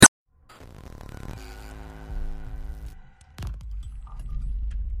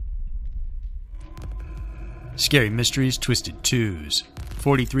Scary Mysteries Twisted Twos,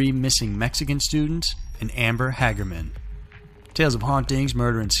 43 Missing Mexican Students, and Amber Hagerman. Tales of hauntings,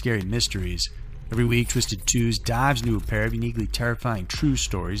 murder, and scary mysteries. Every week, Twisted Twos dives into a pair of uniquely terrifying true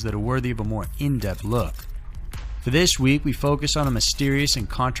stories that are worthy of a more in-depth look. For this week, we focus on a mysterious and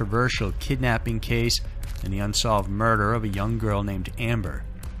controversial kidnapping case and the unsolved murder of a young girl named Amber.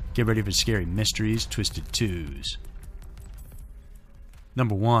 Get ready for Scary Mysteries Twisted Twos.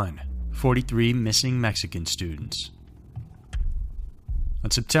 Number 1. 43 Missing Mexican Students. On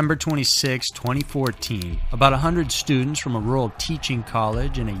September 26, 2014, about 100 students from a rural teaching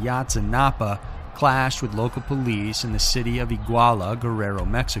college in Ayotzinapa clashed with local police in the city of Iguala, Guerrero,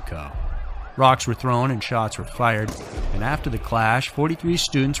 Mexico. Rocks were thrown and shots were fired, and after the clash, 43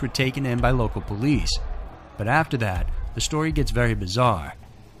 students were taken in by local police. But after that, the story gets very bizarre.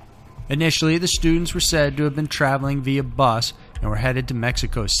 Initially, the students were said to have been traveling via bus and were headed to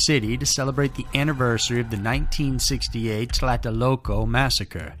Mexico City to celebrate the anniversary of the 1968 Tlatelolco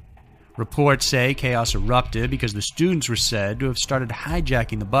massacre. Reports say chaos erupted because the students were said to have started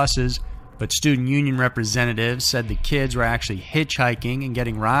hijacking the buses, but student union representatives said the kids were actually hitchhiking and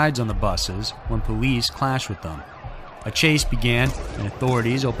getting rides on the buses when police clashed with them. A chase began and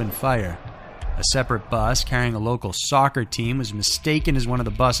authorities opened fire. A separate bus carrying a local soccer team was mistaken as one of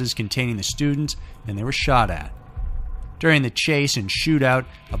the buses containing the students, and they were shot at. During the chase and shootout,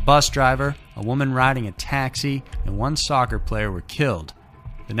 a bus driver, a woman riding a taxi, and one soccer player were killed.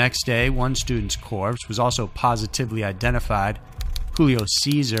 The next day, one student's corpse was also positively identified. Julio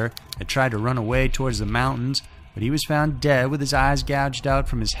Cesar had tried to run away towards the mountains, but he was found dead with his eyes gouged out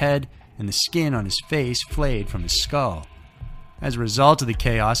from his head and the skin on his face flayed from his skull. As a result of the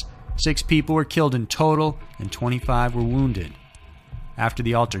chaos, 6 people were killed in total and 25 were wounded. After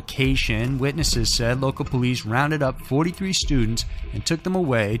the altercation, witnesses said local police rounded up 43 students and took them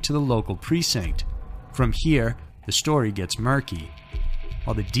away to the local precinct. From here, the story gets murky.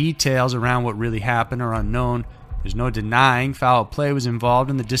 While the details around what really happened are unknown, there's no denying foul play was involved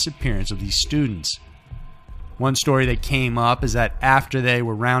in the disappearance of these students. One story that came up is that after they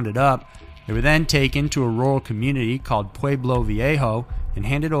were rounded up, they were then taken to a rural community called Pueblo Viejo and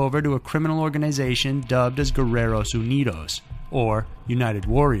handed over to a criminal organization dubbed as Guerreros Unidos, or United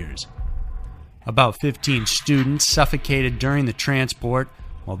Warriors. About 15 students suffocated during the transport,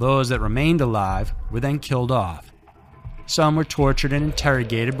 while those that remained alive were then killed off. Some were tortured and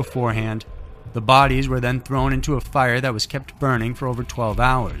interrogated beforehand. The bodies were then thrown into a fire that was kept burning for over 12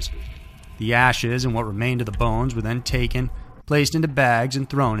 hours. The ashes and what remained of the bones were then taken, placed into bags, and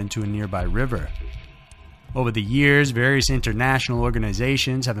thrown into a nearby river. Over the years, various international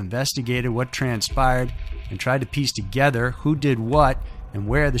organizations have investigated what transpired and tried to piece together who did what and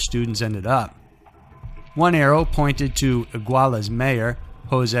where the students ended up. One arrow pointed to Iguala's mayor,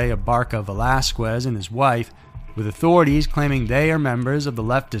 Jose Abarca Velasquez, and his wife, with authorities claiming they are members of the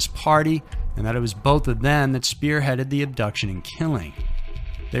leftist party and that it was both of them that spearheaded the abduction and killing.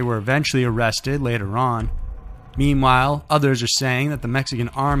 They were eventually arrested later on. Meanwhile, others are saying that the Mexican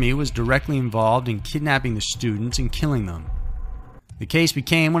army was directly involved in kidnapping the students and killing them. The case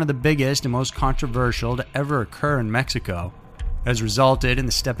became one of the biggest and most controversial to ever occur in Mexico. It has resulted in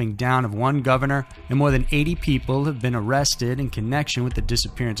the stepping down of one governor, and more than 80 people have been arrested in connection with the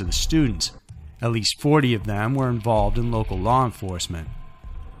disappearance of the students. At least 40 of them were involved in local law enforcement.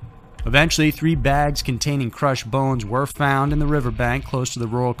 Eventually, 3 bags containing crushed bones were found in the riverbank close to the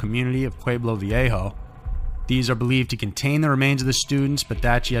rural community of Pueblo Viejo. These are believed to contain the remains of the students, but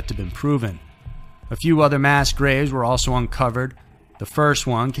that's yet to be proven. A few other mass graves were also uncovered. The first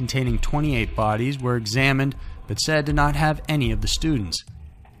one, containing 28 bodies, were examined but said to not have any of the students.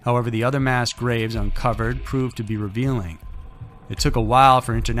 However, the other mass graves uncovered proved to be revealing. It took a while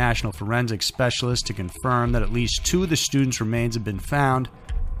for international forensic specialists to confirm that at least 2 of the students' remains had been found,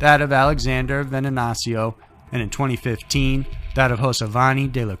 that of Alexander Venancio, and in 2015, that of Josevani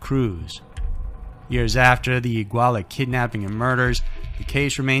de la Cruz. Years after the Iguala kidnapping and murders, the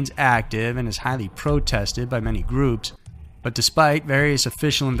case remains active and is highly protested by many groups. But despite various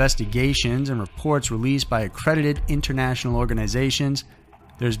official investigations and reports released by accredited international organizations,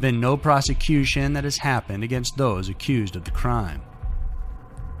 there's been no prosecution that has happened against those accused of the crime.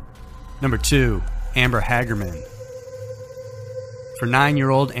 Number 2. Amber Hagerman. For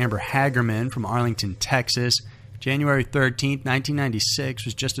 9-year-old Amber Hagerman from Arlington, Texas, January 13, 1996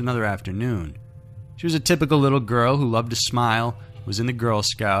 was just another afternoon. She was a typical little girl who loved to smile, was in the Girl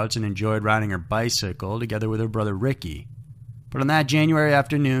Scouts, and enjoyed riding her bicycle together with her brother Ricky. But on that January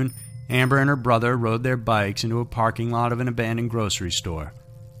afternoon, Amber and her brother rode their bikes into a parking lot of an abandoned grocery store.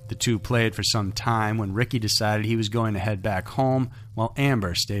 The two played for some time when Ricky decided he was going to head back home while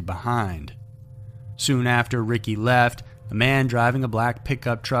Amber stayed behind. Soon after Ricky left, a man driving a black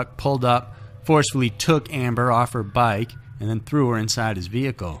pickup truck pulled up, forcefully took Amber off her bike, and then threw her inside his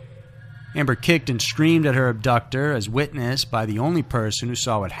vehicle. Amber kicked and screamed at her abductor, as witnessed by the only person who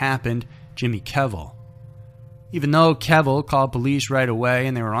saw what happened, Jimmy Kevill. Even though Kevill called police right away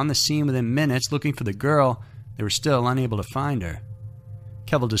and they were on the scene within minutes looking for the girl, they were still unable to find her.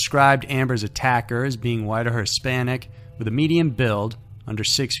 Kevill described Amber's attacker as being white or Hispanic, with a medium build, under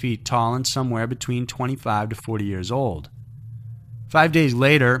 6 feet tall and somewhere between 25 to 40 years old. 5 days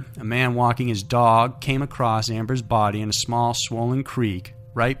later, a man walking his dog came across Amber's body in a small swollen creek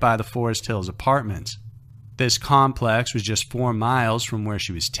right by the Forest Hills apartments. This complex was just 4 miles from where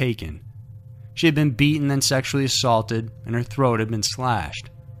she was taken. She had been beaten and sexually assaulted, and her throat had been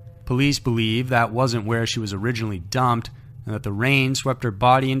slashed. Police believe that wasn't where she was originally dumped, and that the rain swept her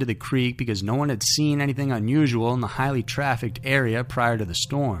body into the creek because no one had seen anything unusual in the highly trafficked area prior to the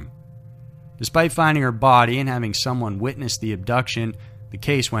storm. Despite finding her body and having someone witness the abduction, the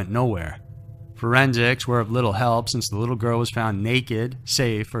case went nowhere. Forensics were of little help since the little girl was found naked,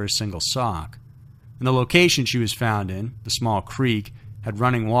 save for a single sock. And the location she was found in, the small creek, had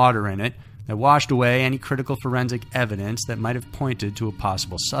running water in it that washed away any critical forensic evidence that might have pointed to a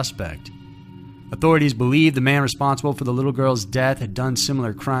possible suspect. Authorities believe the man responsible for the little girl's death had done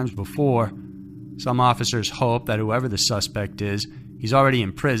similar crimes before. Some officers hope that whoever the suspect is, he's already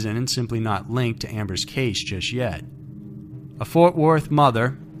in prison and simply not linked to Amber's case just yet. A Fort Worth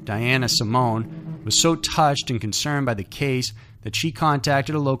mother, Diana Simone, was so touched and concerned by the case that she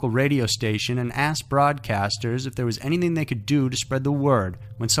contacted a local radio station and asked broadcasters if there was anything they could do to spread the word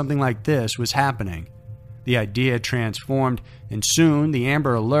when something like this was happening. The idea transformed, and soon the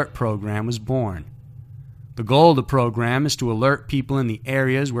Amber Alert program was born. The goal of the program is to alert people in the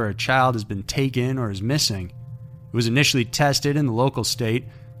areas where a child has been taken or is missing. It was initially tested in the local state,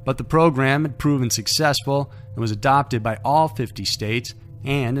 but the program had proven successful and was adopted by all 50 states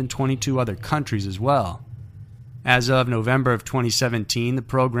and in 22 other countries as well. As of November of 2017, the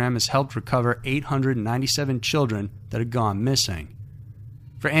program has helped recover 897 children that had gone missing.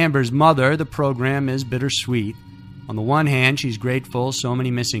 For Amber's mother, the program is bittersweet. On the one hand, she's grateful so many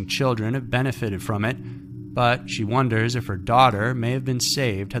missing children have benefited from it, but she wonders if her daughter may have been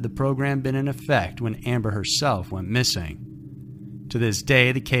saved had the program been in effect when Amber herself went missing. To this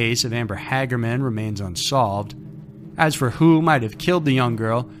day, the case of Amber Hagerman remains unsolved. As for who might have killed the young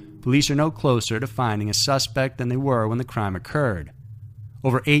girl, police are no closer to finding a suspect than they were when the crime occurred.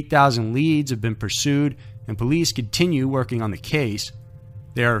 Over 8,000 leads have been pursued, and police continue working on the case.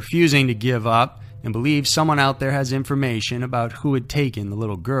 They are refusing to give up and believe someone out there has information about who had taken the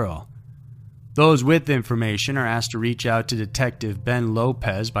little girl. Those with information are asked to reach out to Detective Ben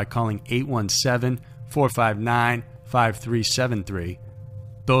Lopez by calling 817-459-5373.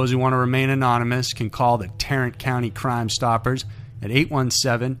 Those who want to remain anonymous can call the Tarrant County Crime Stoppers at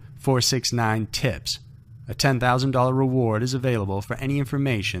 817-469-TIPS. A $10,000 reward is available for any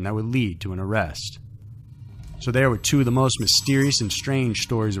information that would lead to an arrest. So there were two of the most mysterious and strange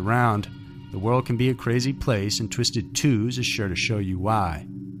stories around. The world can be a crazy place, and Twisted Twos is sure to show you why.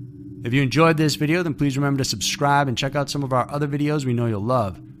 If you enjoyed this video, then please remember to subscribe and check out some of our other videos we know you'll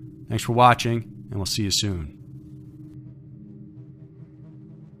love. Thanks for watching, and we'll see you soon.